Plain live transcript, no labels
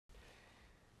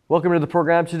Welcome to the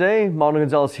program today. Mondo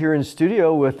Gonzales here in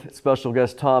studio with special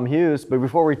guest Tom Hughes. But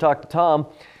before we talk to Tom,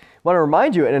 I want to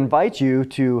remind you and invite you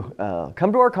to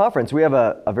come to our conference. We have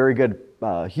a very good,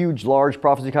 huge, large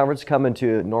prophecy conference coming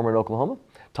to Norman, Oklahoma.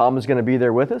 Tom is going to be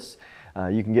there with us.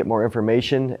 You can get more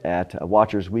information at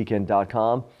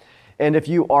watchersweekend.com. And if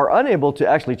you are unable to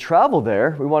actually travel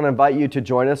there, we want to invite you to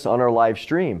join us on our live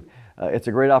stream. It's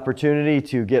a great opportunity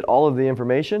to get all of the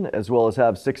information as well as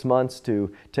have 6 months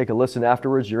to take a listen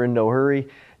afterwards. You're in no hurry.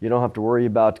 You don't have to worry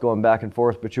about going back and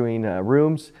forth between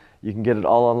rooms. You can get it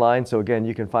all online. So again,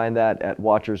 you can find that at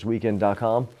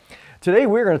watchersweekend.com. Today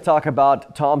we're going to talk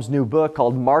about Tom's new book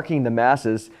called Marking the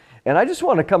Masses. And I just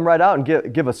want to come right out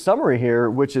and give a summary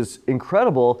here, which is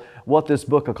incredible what this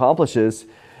book accomplishes.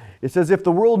 It says, if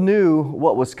the world knew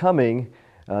what was coming,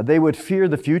 they would fear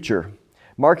the future.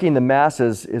 Marking the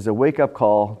Masses is a wake-up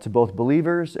call to both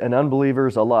believers and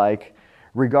unbelievers alike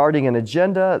regarding an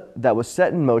agenda that was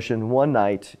set in motion one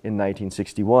night in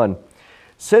 1961.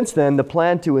 Since then, the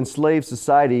plan to enslave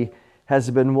society has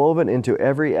been woven into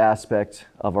every aspect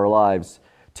of our lives.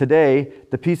 Today,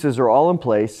 the pieces are all in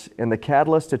place, and the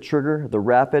catalyst to trigger the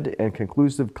rapid and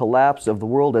conclusive collapse of the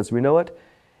world as we know it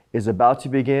is about to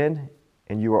begin,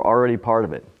 and you are already part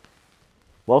of it.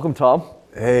 Welcome, Tom.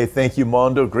 Hey, thank you,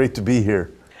 Mondo. Great to be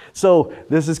here. So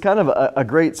this is kind of a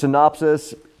great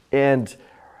synopsis, and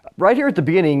right here at the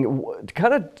beginning, to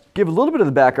kind of give a little bit of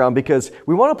the background, because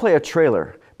we want to play a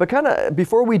trailer, but kind of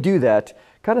before we do that,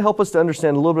 kind of help us to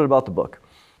understand a little bit about the book.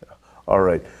 All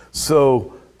right.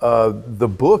 So the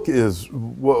book is,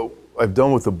 what I've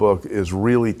done with the book is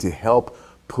really to help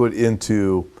put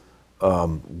into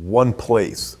one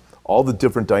place all the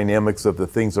different dynamics of the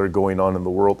things that are going on in the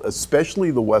world, especially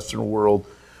the Western world,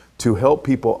 to help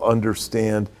people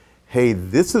understand, hey,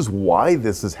 this is why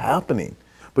this is happening.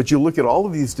 But you look at all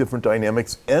of these different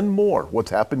dynamics and more,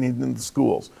 what's happening in the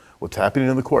schools, what's happening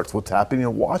in the courts, what's happening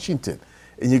in Washington,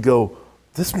 and you go,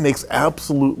 this makes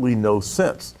absolutely no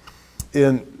sense.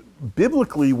 And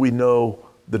biblically, we know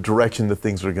the direction that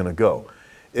things are going to go.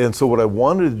 And so what I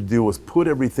wanted to do was put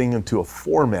everything into a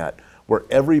format where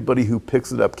everybody who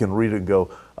picks it up can read it and go,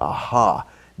 aha,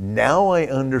 now I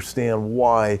understand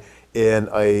why, and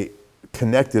I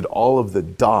connected all of the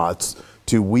dots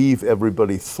to weave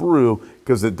everybody through,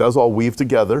 because it does all weave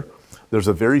together. There's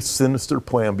a very sinister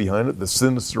plan behind it. The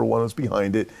sinister one is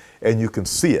behind it, and you can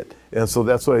see it. And so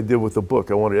that's what I did with the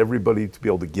book. I wanted everybody to be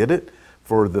able to get it.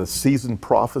 For the seasoned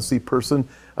prophecy person,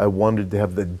 I wanted to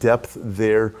have the depth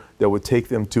there that would take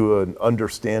them to an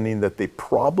understanding that they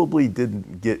probably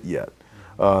didn't get yet.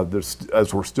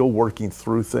 As we're still working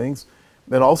through things.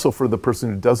 And also for the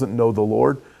person who doesn't know the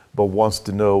Lord, but wants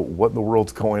to know what in the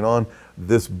world's going on,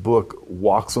 this book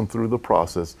walks them through the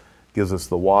process, gives us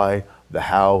the why, the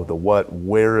how, the what,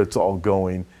 where it's all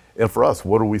going. And for us,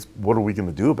 what are we going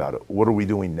to do about it? What are we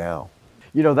doing now?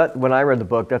 You know, that when I read the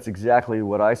book, that's exactly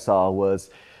what I saw was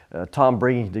Tom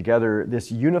bringing together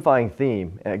this unifying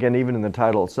theme. Again, even in the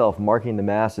title itself, Marking the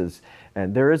Masses.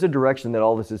 And there is a direction that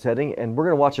all this is heading. And we're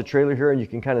going to watch a trailer here and you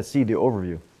can kind of see the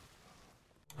overview.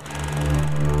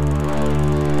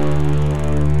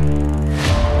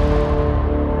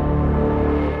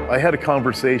 I had a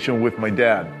conversation with my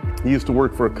dad. He used to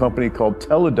work for a company called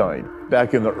Teledyne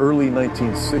back in the early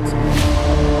 1960s.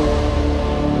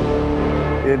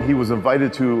 And he was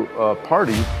invited to a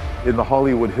party in the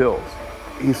Hollywood Hills.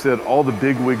 He said all the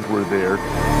bigwigs were there,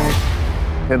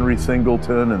 Henry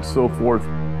Singleton and so forth.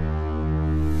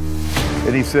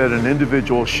 And he said an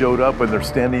individual showed up and they're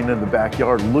standing in the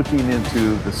backyard looking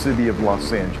into the city of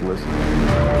Los Angeles.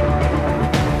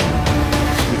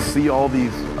 You see all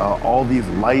these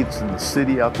lights in the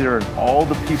city out there and all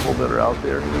the people that are out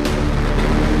there.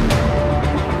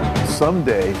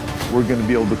 Someday, we're going to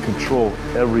be able to control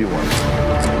everyone.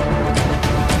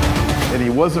 And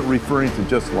he wasn't referring to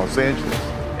just Los Angeles.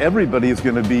 Everybody is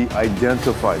going to be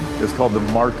identified. It's called the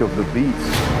mark of the beast.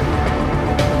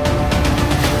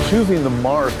 Choosing the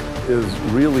mark is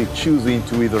really choosing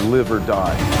to either live or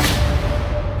die.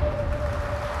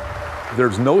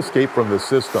 There's no escape from the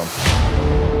system.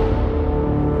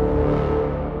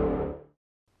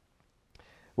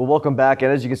 Well, welcome back,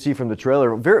 and as you can see from the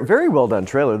trailer, very, very well done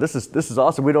trailer. This is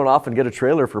awesome. We don't often get a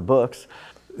trailer for books.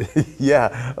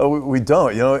 Yeah, we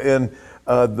don't, you know, and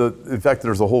in fact,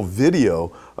 there's a whole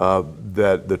video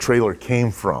that the trailer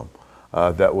came from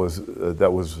that was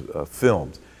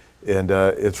filmed. And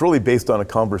it's really based on a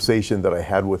conversation that I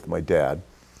had with my dad.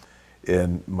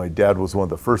 And my dad was one of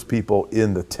the first people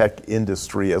in the tech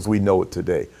industry as we know it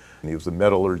today. And he was a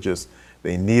metallurgist.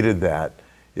 They needed that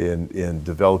in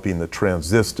developing the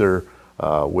transistor,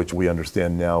 which we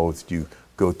understand now as you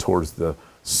go towards the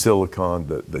Silicon,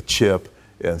 the chip,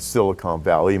 and Silicon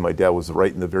Valley. My dad was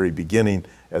right in the very beginning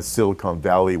as Silicon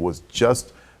Valley was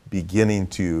just beginning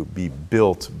to be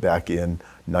built back in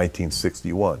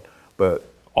 1961. But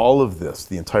all of this,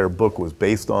 the entire book was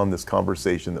based on this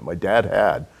conversation that my dad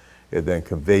had and then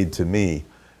conveyed to me.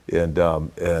 And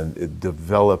it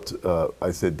developed,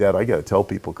 I said, Dad, I got to tell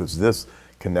people because this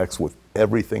connects with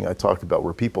everything I talked about.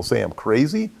 Where people say I'm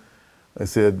crazy, I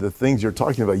said, the things you're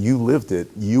talking about, you lived it,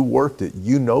 you worked it,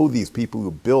 you know these people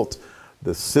who built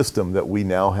the system that we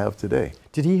now have today.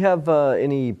 Did he have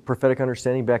any prophetic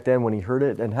understanding back then when he heard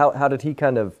it, and how did he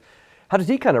kind of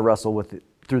wrestle with it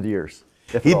through the years?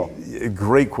 If at all?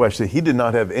 Great question. He did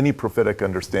not have any prophetic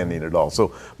understanding at all.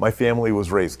 So my family was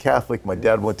raised Catholic. My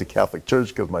dad went to Catholic church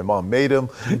because my mom made him.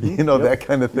 You know, that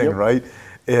kind of thing, right?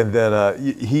 And then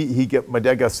my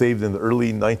dad got saved in the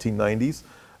early 1990s.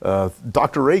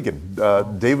 Dr. Reagan,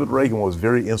 David Reagan was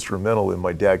very instrumental in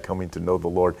my dad coming to know the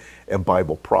Lord and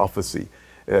Bible prophecy.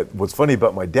 What's funny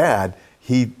about my dad,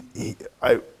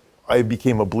 I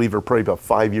became a believer probably about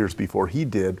 5 years before he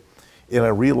did, and I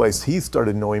realized he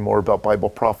started knowing more about Bible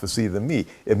prophecy than me.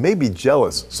 It made me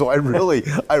jealous, so I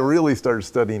really started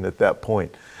studying at that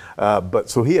point. But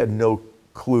so he had no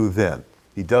clue then.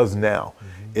 He does now.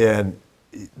 And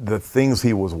the things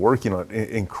he was working on,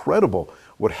 incredible.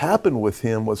 What happened with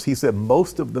him was he said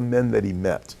most of the men that he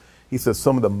met, he said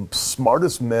some of the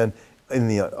smartest men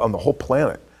on the whole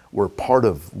planet were part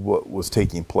of what was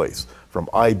taking place, from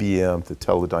IBM to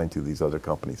Teledyne to these other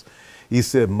companies. He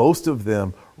said most of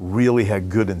them really had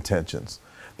good intentions.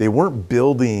 They weren't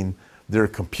building their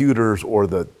computers or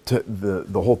the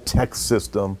whole tech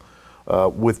system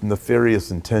with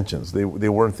nefarious intentions. They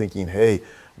weren't thinking, hey,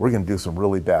 we're going to do some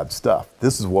really bad stuff.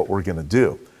 This is what we're going to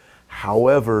do.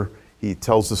 However, he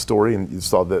tells the story, and you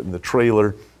saw that in the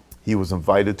trailer. He was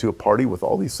invited to a party with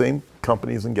all these same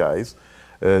companies and guys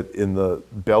in the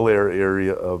Bel Air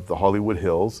area of the Hollywood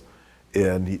Hills.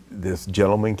 And this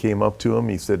gentleman came up to him.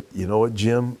 He said, you know what,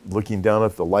 Jim, looking down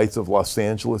at the lights of Los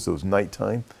Angeles, it was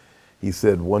nighttime. He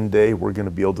said, one day we're going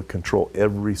to be able to control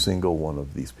every single one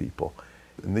of these people.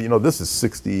 And you know, this is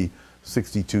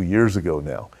 62 years ago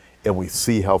now. And we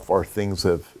see how far things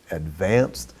have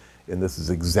advanced. And this is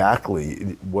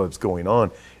exactly what's going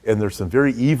on. And there's some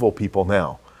very evil people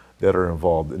now that are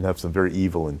involved and have some very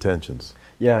evil intentions.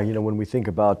 Yeah, you know, when we think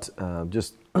about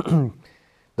just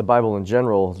the Bible in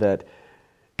general, that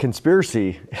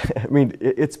conspiracy, I mean,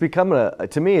 it's become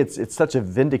to me, it's such a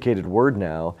vindicated word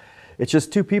now. It's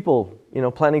just two people, you know,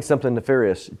 planning something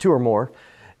nefarious, two or more.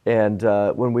 And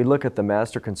when we look at the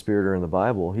master conspirator in the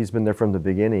Bible, he's been there from the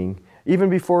beginning, even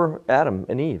before Adam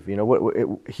and Eve. You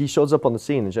know, he shows up on the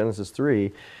scene in Genesis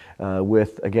 3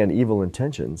 with, again, evil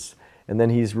intentions. And then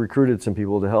he's recruited some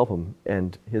people to help him.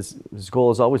 And his goal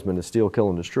has always been to steal, kill,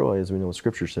 and destroy, as we know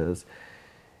Scripture says.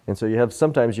 And so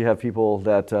sometimes you have people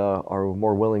that are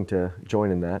more willing to join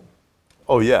in that.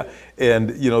 Oh, yeah.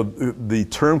 And, you know, the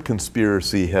term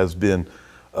conspiracy has been,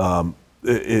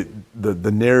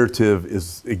 the narrative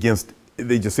is against,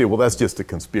 they just say, well, that's just a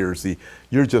conspiracy.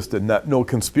 You're just a nut. No,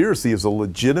 conspiracy is a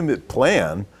legitimate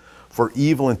plan for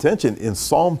evil intention. In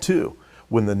Psalm 2,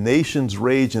 when the nations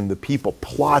rage and the people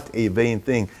plot a vain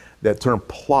thing, that term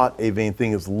plot a vain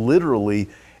thing is literally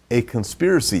a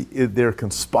conspiracy. They're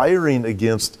conspiring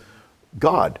against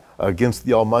God, against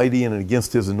the Almighty and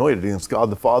against His anointed, against God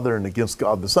the Father and against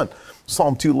God the Son.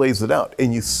 Psalm 2 lays it out.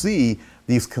 And you see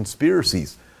these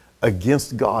conspiracies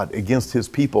against God, against His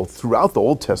people throughout the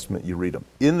Old Testament. You read them.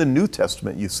 In the New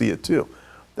Testament, you see it too.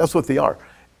 That's what they are.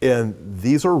 And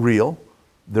these are real.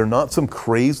 They're not some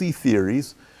crazy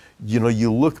theories. You know,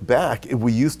 you look back,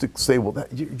 we used to say, well,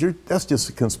 that's just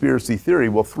a conspiracy theory.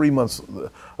 Well, 3 months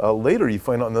later, you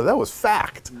find out, no, that was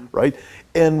fact, right?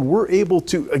 And we're able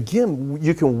to, again,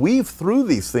 you can weave through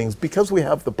these things because we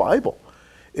have the Bible.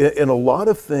 And a lot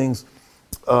of things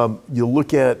you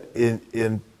look at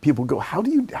and people go, how do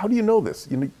you know this?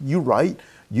 You know, you write,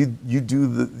 you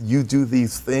do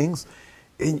these things,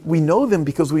 and we know them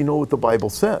because we know what the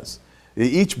Bible says.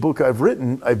 Each book I've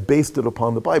written, I've based it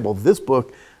upon the Bible. This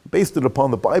book, based it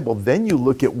upon the Bible. Then you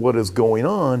look at what is going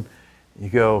on, you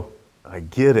go, I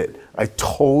get it. I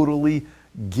totally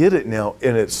get it now.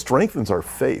 And it strengthens our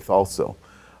faith also.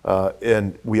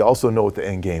 And we also know what the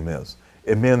end game is.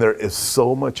 And man, there is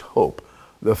so much hope.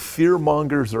 The fear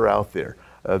mongers are out there.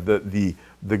 The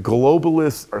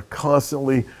globalists are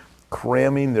constantly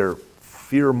cramming their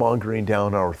fear mongering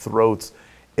down our throats.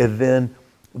 And then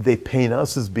they paint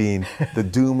us as being the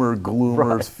doomer, gloomers,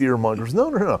 right. Fear mongers.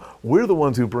 No. We're the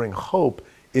ones who bring hope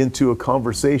into a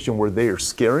conversation where they are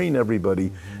scaring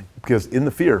everybody, because in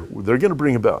the fear, they're going to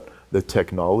bring about the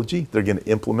technology. They're going to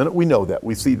implement it. We know that.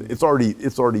 We see it's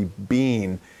already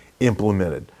being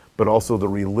implemented. But also the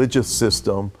religious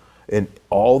system and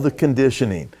all the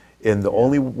conditioning. And the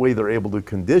only way they're able to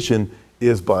condition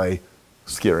is by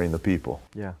scaring the people.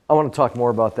 Yeah, I want to talk more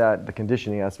about that, the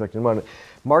conditioning aspect in a moment.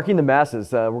 Marking the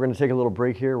Masses, we're going to take a little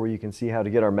break here where you can see how to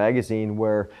get our magazine,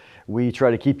 where we try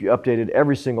to keep you updated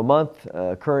every single month,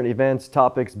 current events,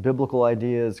 topics, biblical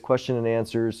ideas, question and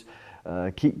answers,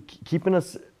 keeping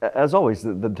us, as always,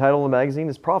 the title of the magazine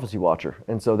is Prophecy Watcher,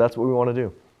 and so that's what we want to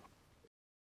do.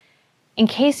 In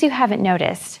case you haven't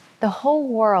noticed, the whole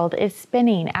world is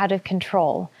spinning out of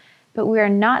control. But we are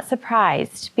not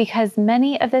surprised because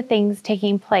many of the things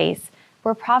taking place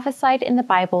were prophesied in the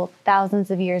Bible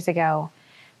thousands of years ago.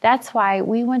 That's why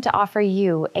we want to offer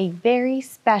you a very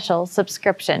special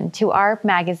subscription to our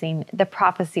magazine, The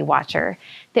Prophecy Watcher,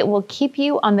 that will keep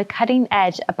you on the cutting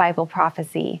edge of Bible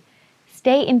prophecy.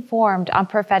 Stay informed on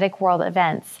prophetic world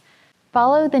events.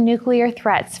 Follow the nuclear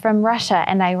threats from Russia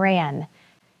and Iran,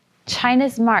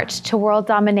 China's march to world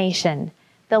domination,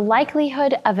 the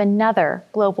likelihood of another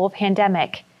global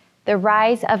pandemic, the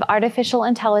rise of artificial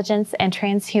intelligence and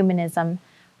transhumanism,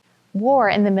 war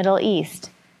in the Middle East,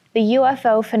 the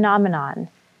UFO phenomenon,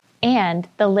 and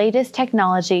the latest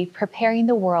technology preparing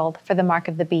the world for the mark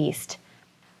of the beast.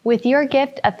 With your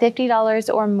gift of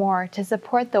 $50 or more to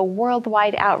support the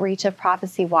worldwide outreach of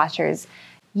Prophecy Watchers,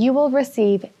 you will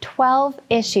receive 12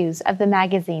 issues of the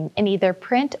magazine in either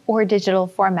print or digital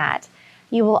format.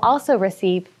 You will also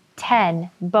receive 10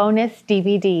 bonus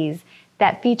DVDs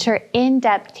that feature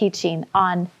in-depth teaching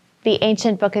on the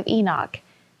ancient book of Enoch,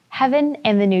 heaven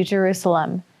and the New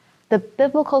Jerusalem, the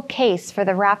biblical case for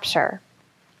the rapture,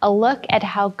 a look at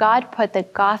how God put the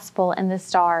gospel in the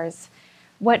stars,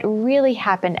 what really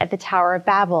happened at the Tower of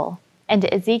Babel,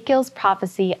 and Ezekiel's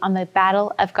prophecy on the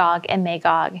battle of Gog and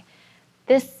Magog.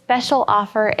 This special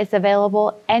offer is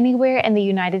available anywhere in the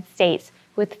United States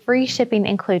with free shipping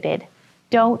included.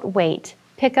 Don't wait.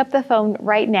 Pick up the phone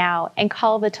right now and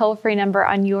call the toll-free number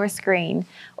on your screen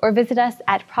or visit us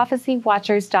at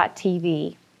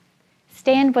prophecywatchers.tv.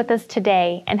 Stand with us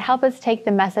today and help us take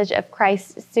the message of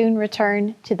Christ's soon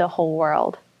return to the whole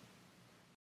world.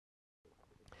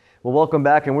 Well, welcome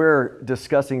back, and we're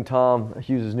discussing Tom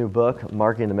Hughes' new book,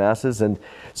 Marking the Masses. And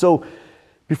so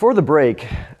before the break,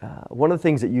 one of the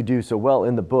things that you do so well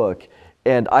in the book,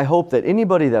 and I hope that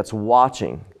anybody that's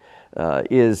watching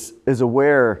is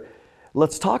aware.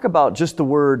 Let's talk about just the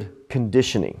word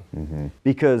conditioning,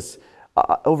 because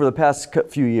over the past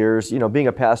few years, being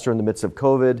a pastor in the midst of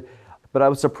COVID, but I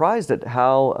was surprised at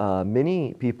how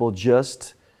many people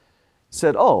just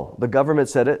said, oh, the government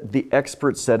said it, the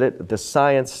experts said it, the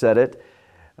science said it,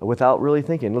 without really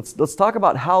thinking. Let's talk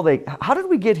about how did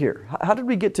we get here? How did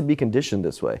we get to be conditioned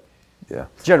this way? Yeah.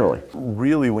 Generally.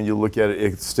 Really, when you look at it,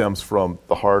 it stems from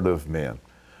the heart of man.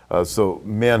 So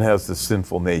man has this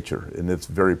sinful nature, and it's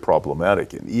very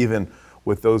problematic. And even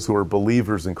with those who are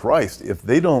believers in Christ, if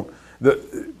they don't, let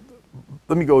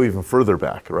me go even further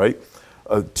back, right?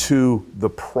 To the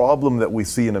problem that we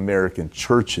see in American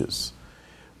churches.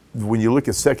 When you look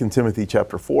at 2 Timothy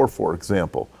chapter 4, for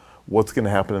example, what's going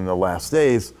to happen in the last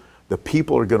days? The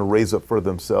people are going to raise up for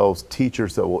themselves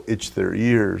teachers that will itch their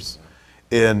ears,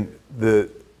 and the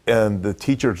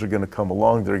teachers are going to come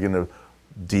along. They're going to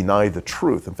deny the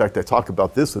truth. In fact, I talk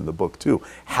about this in the book too,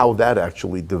 how that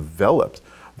actually developed,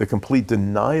 the complete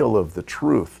denial of the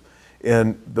truth.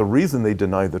 And the reason they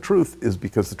deny the truth is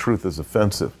because the truth is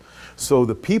offensive. So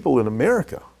the people in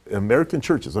America, American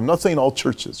churches, I'm not saying all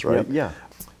churches, right? Yeah.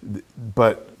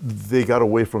 But they got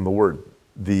away from the word.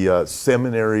 The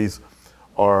seminaries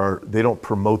they don't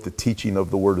promote the teaching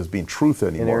of the word as being truth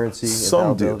anymore. Inerrancy,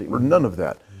 some do, or none of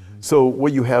that. So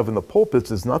what you have in the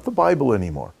pulpits is not the Bible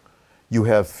anymore. You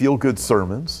have feel-good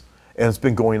sermons, and it's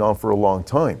been going on for a long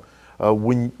time.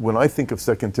 When I think of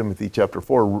 2 Timothy chapter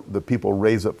 4, the people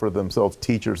raise up for themselves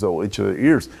teachers that will itch their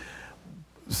ears.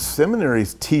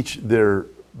 Seminaries teach their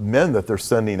men that they're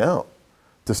sending out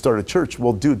to start a church.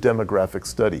 Well, do demographic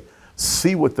study.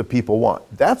 See what the people want.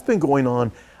 That's been going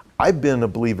on. I've been a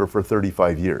believer for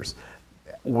 35 years.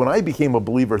 When I became a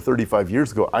believer 35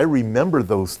 years ago, I remember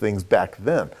those things back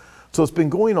then. So it's been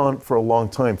going on for a long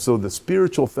time. So the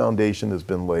spiritual foundation has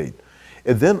been laid.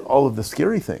 And then all of the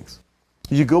scary things.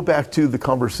 You go back to the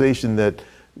conversation that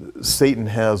Satan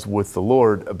has with the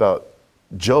Lord about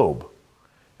Job.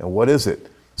 And what is it?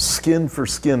 Skin for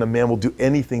skin, a man will do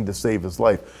anything to save his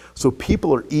life. So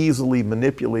people are easily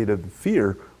manipulated in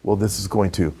fear. Well, this is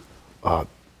going to,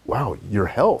 wow, your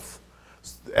health.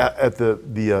 At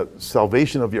the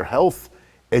salvation of your health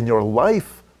and your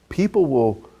life, people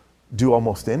will do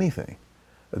almost anything.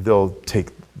 They'll take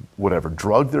whatever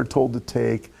drug they're told to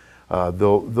take.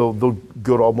 They'll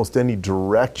go to almost any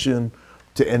direction,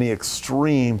 to any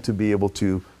extreme, to be able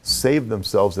to save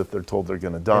themselves if they're told they're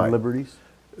going to die. And liberties?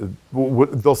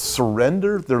 They'll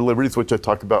surrender their liberties, which I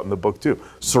talk about in the book too.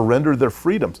 Surrender their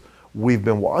freedoms. We've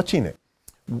been watching it.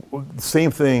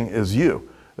 Same thing as you.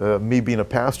 Me being a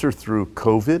pastor through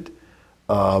COVID,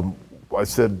 I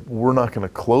said, we're not going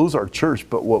to close our church,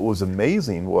 but what was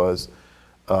amazing was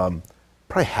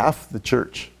probably half the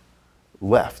church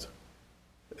left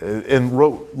and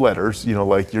wrote letters,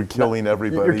 like, you're killing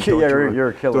everybody.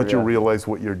 Don't you realize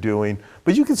what you're doing?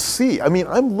 But you can see, I mean,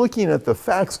 I'm looking at the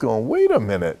facts going, wait a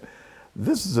minute,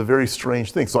 this is a very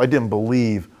strange thing. So I didn't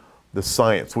believe the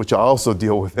science, which I also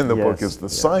deal with in the book, is the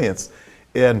science.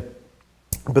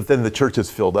 But then the church is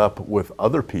filled up with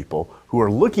other people who are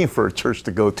looking for a church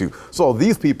to go to. So all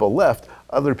these people left,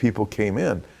 other people came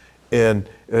in. And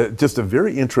just a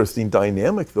very interesting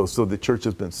dynamic, though. So the church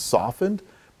has been softened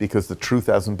because the truth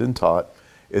hasn't been taught.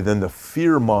 And then the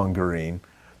fear-mongering,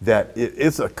 that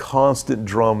it's a constant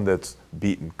drum that's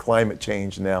beaten. Climate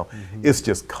change now, it's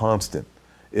just constant.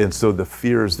 And so the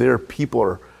fear is there.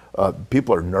 People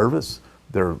are nervous.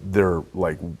 They're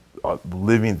like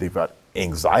living, they've got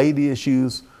anxiety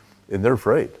issues, and they're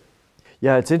afraid.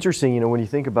 Yeah, it's interesting, when you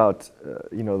think about,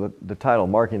 the title,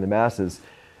 Marking the Masses,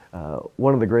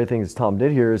 one of the great things Tom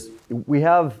did here is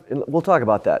we'll talk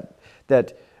about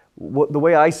that the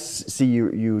way I see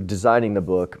you designing the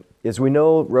book is, we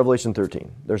know Revelation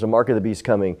 13, there's a mark of the beast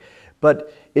coming,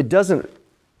 but it doesn't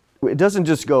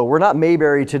just go, we're not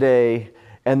Mayberry today,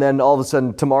 and then all of a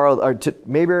sudden tomorrow,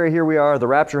 Mayberry, here we are, the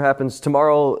rapture happens,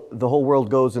 tomorrow the whole world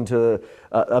goes into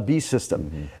a beast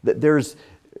system. There's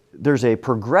a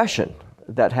progression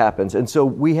that happens. And so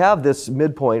we have this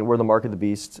midpoint where the mark of the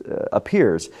beast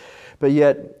appears. But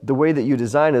yet the way that you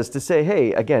design is to say,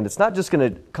 hey, again, it's not just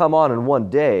going to come on in one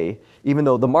day, even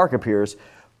though the mark appears,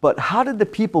 but how did the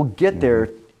people get there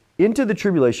into the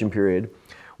tribulation period,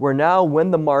 where now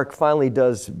when the mark finally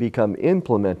does become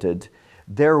implemented,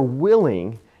 they're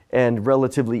willing and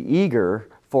relatively eager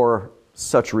for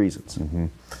such reasons?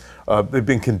 They've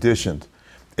been conditioned.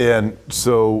 And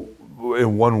so,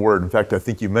 in one word, in fact, I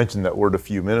think you mentioned that word a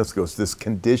few minutes ago, it's this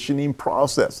conditioning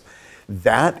process.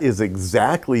 That is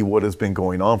exactly what has been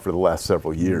going on for the last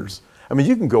several years. I mean,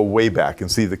 you can go way back and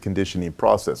see the conditioning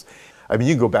process. I mean,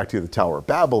 you can go back to the Tower of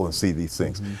Babel and see these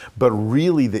things. But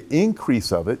really, the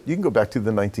increase of it, you can go back to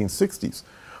the 1960s.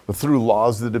 But through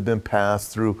laws that have been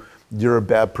passed, through you're a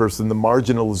bad person, the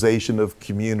marginalization of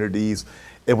communities,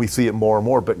 and we see it more and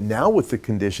more. But now with the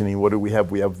conditioning, what do we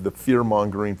have? We have the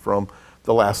fear-mongering from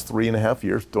the last 3.5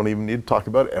 years. Don't even need to talk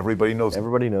about it. Everybody knows.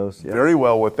 Everybody knows. Very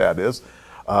well what that is.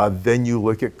 Then you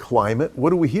look at climate.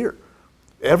 What do we hear?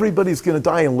 Everybody's going to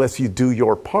die unless you do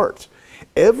your part.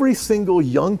 Every single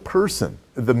young person,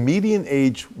 the median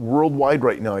age worldwide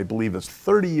right now, I believe, is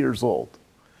 30 years old.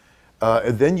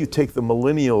 And then you take the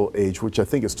millennial age, which I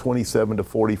think is 27 to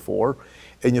 44,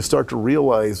 and you start to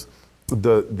realize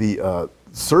the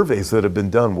surveys that have been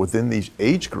done within these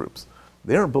age groups.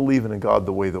 They aren't believing in God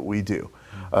the way that we do.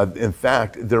 In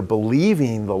fact, they're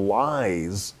believing the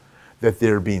lies that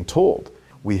they're being told.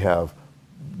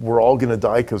 We're all going to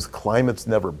die because climate's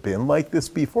never been like this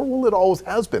before. Well, it always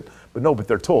has been. But no, but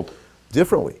they're told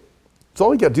differently. So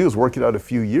all you got to do is work it out a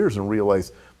few years and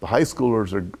realize the high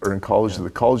schoolers are in college, the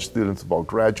college students have all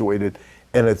graduated,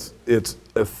 and it's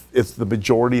the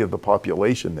majority of the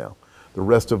population now. The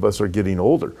rest of us are getting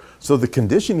older. So the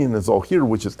conditioning is all here,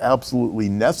 which is absolutely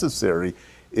necessary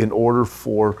in order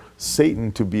for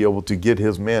Satan to be able to get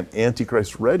his man,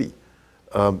 Antichrist, ready.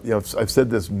 I've said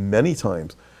this many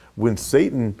times. When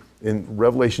Satan, in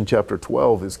Revelation chapter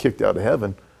 12, is kicked out of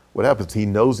heaven, what happens? He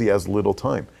knows he has little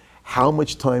time. How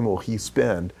much time will he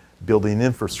spend building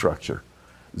infrastructure?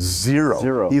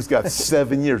 Zero. He's got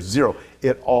 7 years, zero.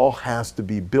 It all has to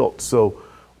be built. So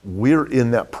we're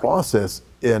in that process,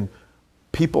 and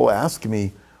people ask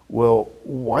me, well,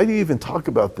 why do you even talk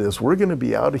about this? We're going to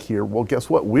be out of here. Well, guess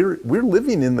what? We're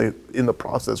living in the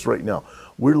process right now.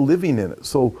 We're living in it.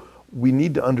 So we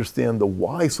need to understand the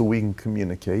why so we can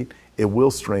communicate. It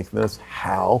will strengthen us.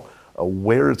 How,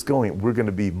 where it's going. We're going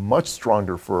to be much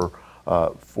stronger for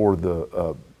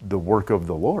the work of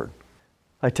the Lord.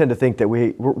 I tend to think that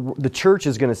the church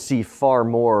is going to see far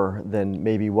more than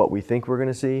maybe what we think we're going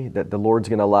to see, that the Lord's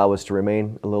going to allow us to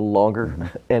remain a little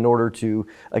longer in order to,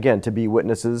 again, to be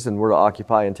witnesses, and we're to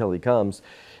occupy until he comes.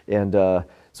 And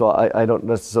so I don't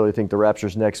necessarily think the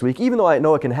rapture's next week, even though I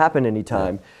know it can happen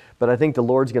anytime. Yeah. But I think the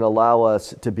Lord's going to allow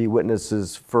us to be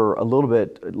witnesses for a little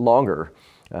bit longer.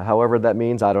 However that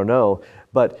means, I don't know.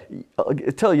 But I'll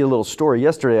tell you a little story.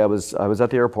 Yesterday I was at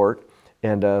the airport,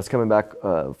 and I was coming back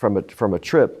from a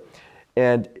trip,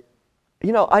 and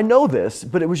I know this,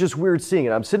 but it was just weird seeing it.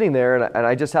 I'm sitting there, and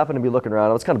I just happened to be looking around.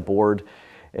 I was kind of bored,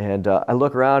 and I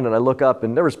look around and I look up,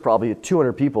 and there was probably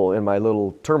 200 people in my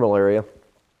little terminal area,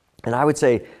 and I would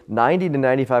say 90 to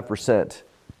 95%,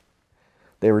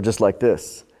 they were just like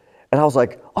this. And I was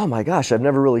like, oh my gosh, I've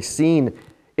never really seen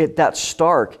it that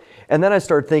stark. And then I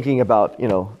started thinking about,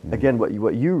 again,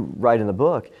 what you write in the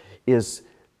book is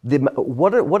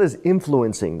what is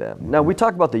influencing them. Now, we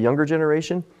talk about the younger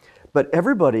generation, but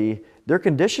everybody, they're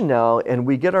conditioned now, and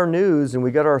we get our news and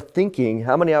we get our thinking.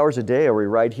 How many hours a day are we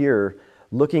right here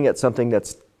looking at something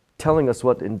that's telling us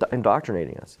what,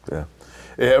 indoctrinating us? Yeah.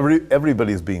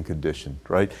 Everybody's being conditioned,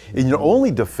 right? And your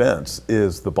only defense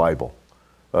is the Bible.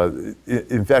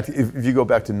 In fact, if you go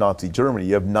back to Nazi Germany,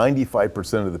 you have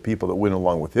 95% of the people that went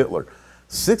along with Hitler.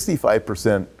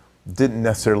 65% didn't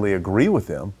necessarily agree with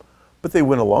him, but they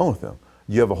went along with him.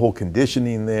 You have a whole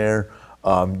conditioning there.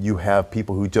 You have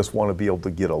people who just want to be able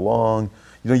to get along.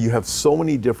 You have so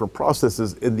many different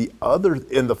processes. And the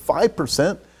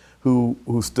 5%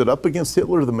 who stood up against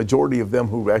Hitler, the majority of them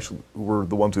who actually were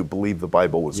the ones who believed the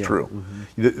Bible was true.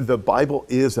 Mm-hmm. The Bible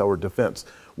is our defense.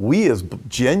 We as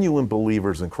genuine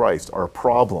believers in Christ are a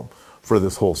problem for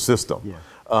this whole system.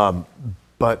 Yeah.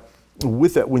 But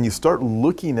with that, when you start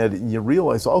looking at it and you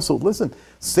realize also, listen,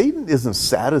 Satan isn't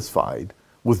satisfied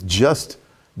with just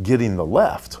getting the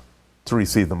left to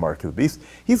receive the mark of the beast.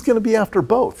 He's going to be after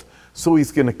both. So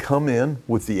he's going to come in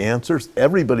with the answers.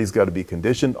 Everybody's got to be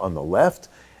conditioned on the left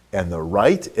and the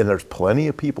right, and there's plenty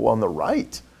of people on the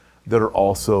right that are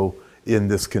also in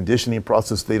this conditioning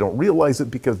process. They don't realize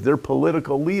it because their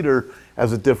political leader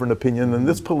has a different opinion than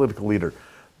this political leader.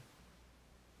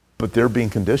 But they're being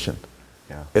conditioned,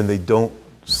 and they don't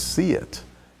see it.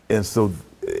 And so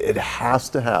it has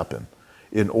to happen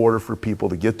in order for people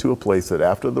to get to a place that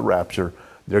after the rapture,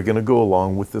 they're going to go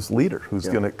along with this leader who's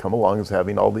going to come along as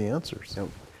having all the answers.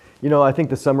 I think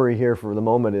the summary here for the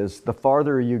moment is the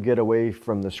farther you get away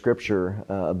from the scripture,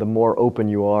 the more open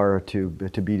you are to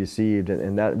be deceived.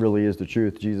 And that really is the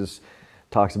truth. Jesus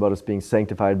talks about us being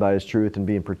sanctified by his truth and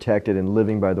being protected and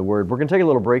living by the word. We're going to take a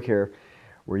little break here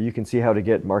where you can see how to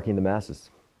get marking the masses.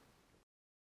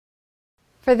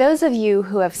 For those of you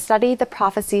who have studied the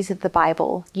prophecies of the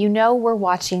Bible, you know we're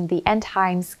watching the end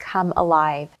times come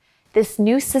alive. This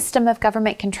new system of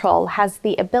government control has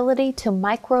the ability to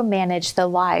micromanage the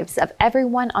lives of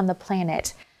everyone on the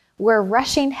planet. We're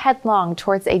rushing headlong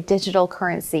towards a digital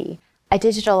currency, a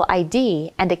digital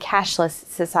ID, and a cashless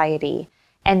society.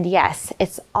 And yes,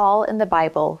 it's all in the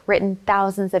Bible, written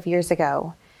thousands of years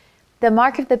ago. The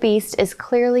mark of the beast is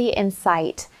clearly in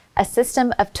sight, a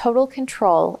system of total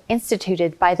control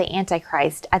instituted by the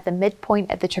Antichrist at the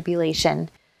midpoint of the tribulation.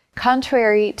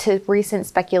 Contrary to recent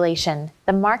speculation,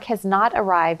 the mark has not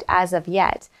arrived as of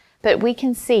yet, but we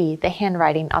can see the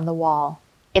handwriting on the wall.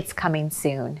 It's coming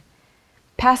soon.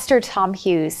 Pastor Tom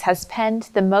Hughes has penned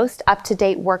the most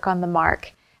up-to-date work on the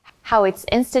mark, how it's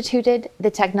instituted,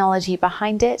 the technology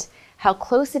behind it, how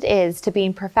close it is to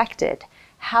being perfected,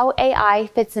 how AI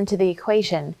fits into the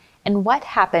equation, and what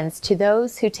happens to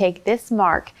those who take this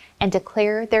mark and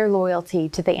declare their loyalty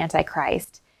to the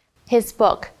Antichrist. His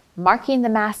book, Marking the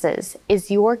Masses,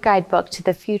 is your guidebook to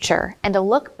the future and a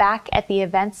look back at the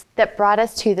events that brought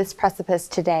us to this precipice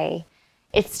today.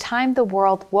 It's time the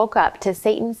world woke up to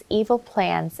Satan's evil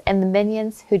plans and the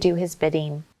minions who do his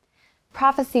bidding.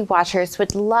 Prophecy Watchers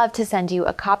would love to send you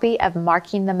a copy of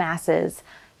Marking the Masses.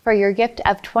 For your gift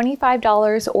of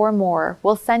 $25 or more,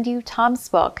 we'll send you Tom's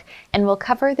book and we'll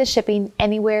cover the shipping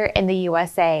anywhere in the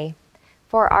USA.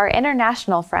 For our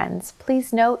international friends,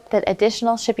 please note that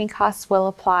additional shipping costs will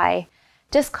apply.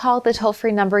 Just call the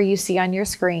toll-free number you see on your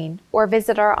screen or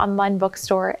visit our online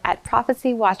bookstore at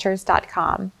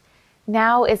prophecywatchers.com.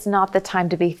 Now is not the time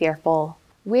to be fearful.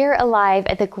 We're alive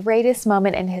at the greatest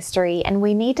moment in history, and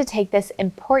we need to take this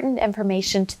important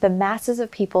information to the masses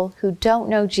of people who don't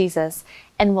know Jesus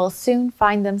and will soon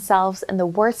find themselves in the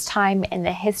worst time in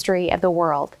the history of the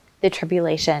world, the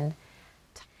tribulation.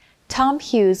 Tom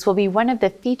Hughes will be one of the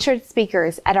featured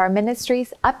speakers at our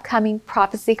ministry's upcoming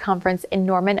prophecy conference in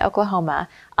Norman, Oklahoma,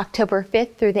 October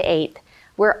 5th through the 8th.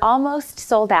 We're almost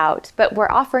sold out, but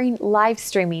we're offering live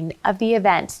streaming of the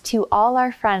event to all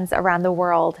our friends around the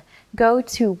world. Go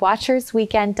to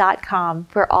watchersweekend.com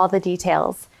for all the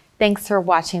details. Thanks for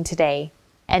watching today,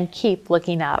 and keep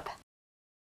looking up.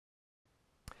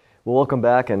 Well, welcome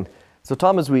back. And so,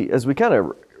 Tom, as we kind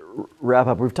of wrap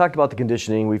up, we've talked about the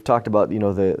conditioning, we've talked about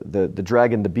the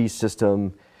dragon, the beast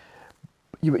system.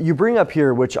 You bring up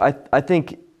here, which I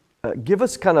think Give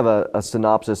us kind of a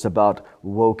synopsis about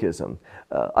wokeism.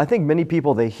 I think many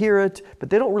people, they hear it,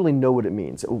 but they don't really know what it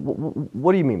means.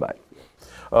 What do you mean by it?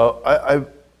 I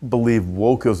believe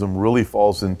wokeism really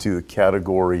falls into the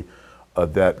category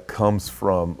that comes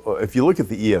from, if you look at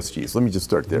the ESGs, let me just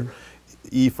start there.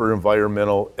 E for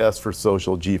environmental, S for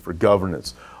social, G for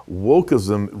governance.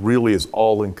 Wokeism really is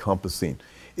all encompassing.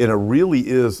 And it really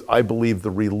is, I believe,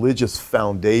 the religious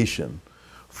foundation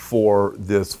for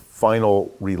this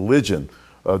final religion,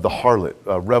 the harlot,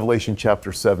 Revelation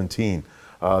chapter 17,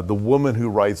 the woman who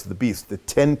rides the beast. The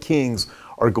 10 kings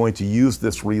are going to use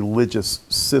this religious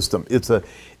system.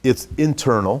 It's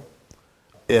internal,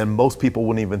 and most people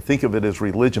wouldn't even think of it as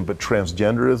religion, but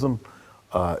transgenderism,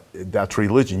 that's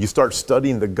religion. You start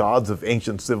studying the gods of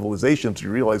ancient civilizations, you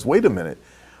realize, wait a minute,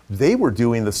 they were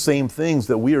doing the same things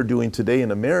that we are doing today in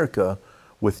America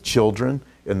with children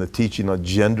and the teaching on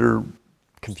gender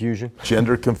confusion,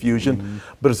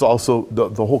 but it's also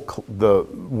the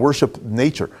worship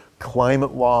nature,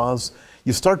 climate laws.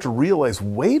 You start to realize,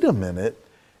 wait a minute,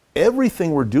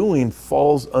 everything we're doing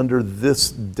falls under this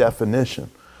definition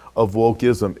of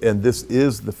wokeism, and this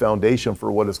is the foundation for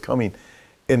what is coming.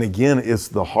 And again, it's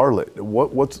the harlot.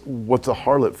 What's a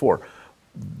harlot for?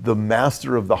 The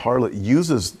master of the harlot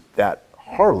uses that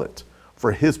harlot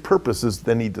for his purposes,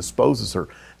 then he disposes her.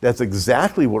 That's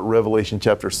exactly what Revelation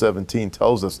chapter 17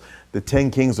 tells us the 10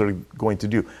 kings are going to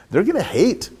do. They're going to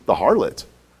hate the harlot.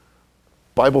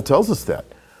 Bible tells us that.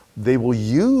 They will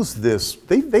use this,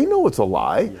 they know it's a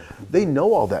lie, they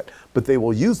know all that, but they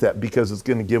will use that because it's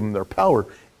going to give them their power,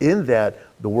 in that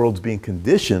the world's being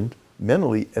conditioned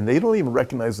mentally, and they don't even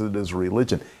recognize it as a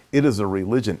religion. It is a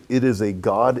religion. It is a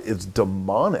god. It's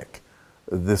demonic,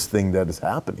 this thing that is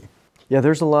happening. Yeah,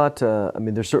 there's a lot. I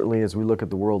mean, there's certainly, as we look at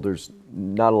the world, there's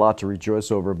not a lot to rejoice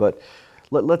over. But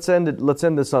let's end it. Let's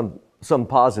end this on something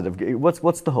positive.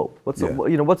 What's the hope? What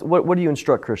do you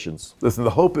instruct Christians? Listen, the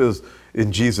hope is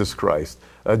in Jesus Christ.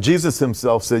 Jesus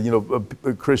himself said,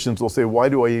 Christians will say, why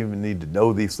do I even need to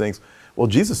know these things? Well,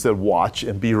 Jesus said, watch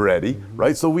and be ready,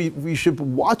 right? So we should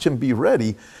watch and be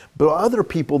ready, but other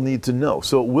people need to know.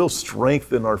 So it will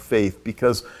strengthen our faith,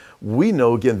 because we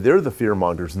know, again, they're the fear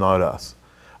mongers, not us.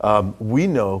 We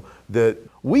know that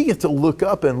we get to look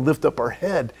up and lift up our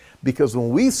head, because when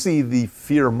we see the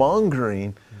fear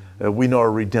mongering, we know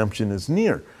our redemption is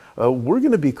near. We're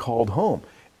going to be called home.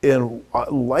 And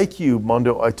like you,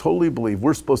 Mondo, I totally believe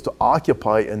we're supposed to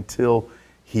occupy until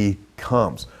he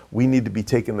comes. We need to be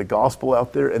taking the gospel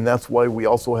out there, and that's why we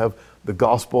also have the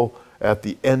gospel at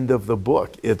the end of the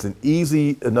book. It's an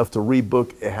easy enough to read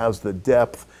book. It has the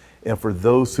depth, and for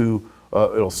those who,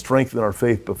 it'll strengthen our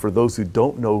faith, but for those who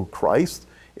don't know Christ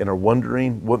and are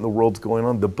wondering what in the world's going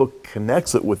on, the book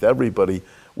connects it with everybody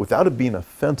without it being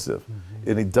offensive.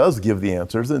 And it does give the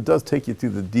answers, and it does take you to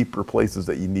the deeper places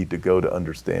that you need to go to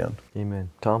understand. Amen.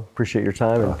 Tom, appreciate your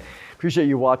time, and appreciate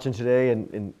you watching today.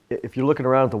 And if you're looking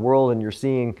around at the world and you're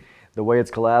seeing the way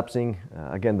it's collapsing,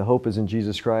 again, the hope is in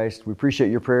Jesus Christ. We appreciate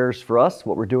your prayers for us,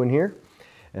 what we're doing here.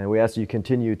 And we ask that you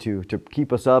continue to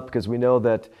keep us up, because we know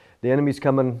that the enemy's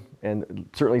coming, and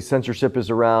certainly censorship is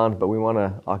around, but we want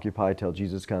to occupy till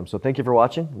Jesus comes. So thank you for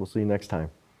watching. We'll see you next time.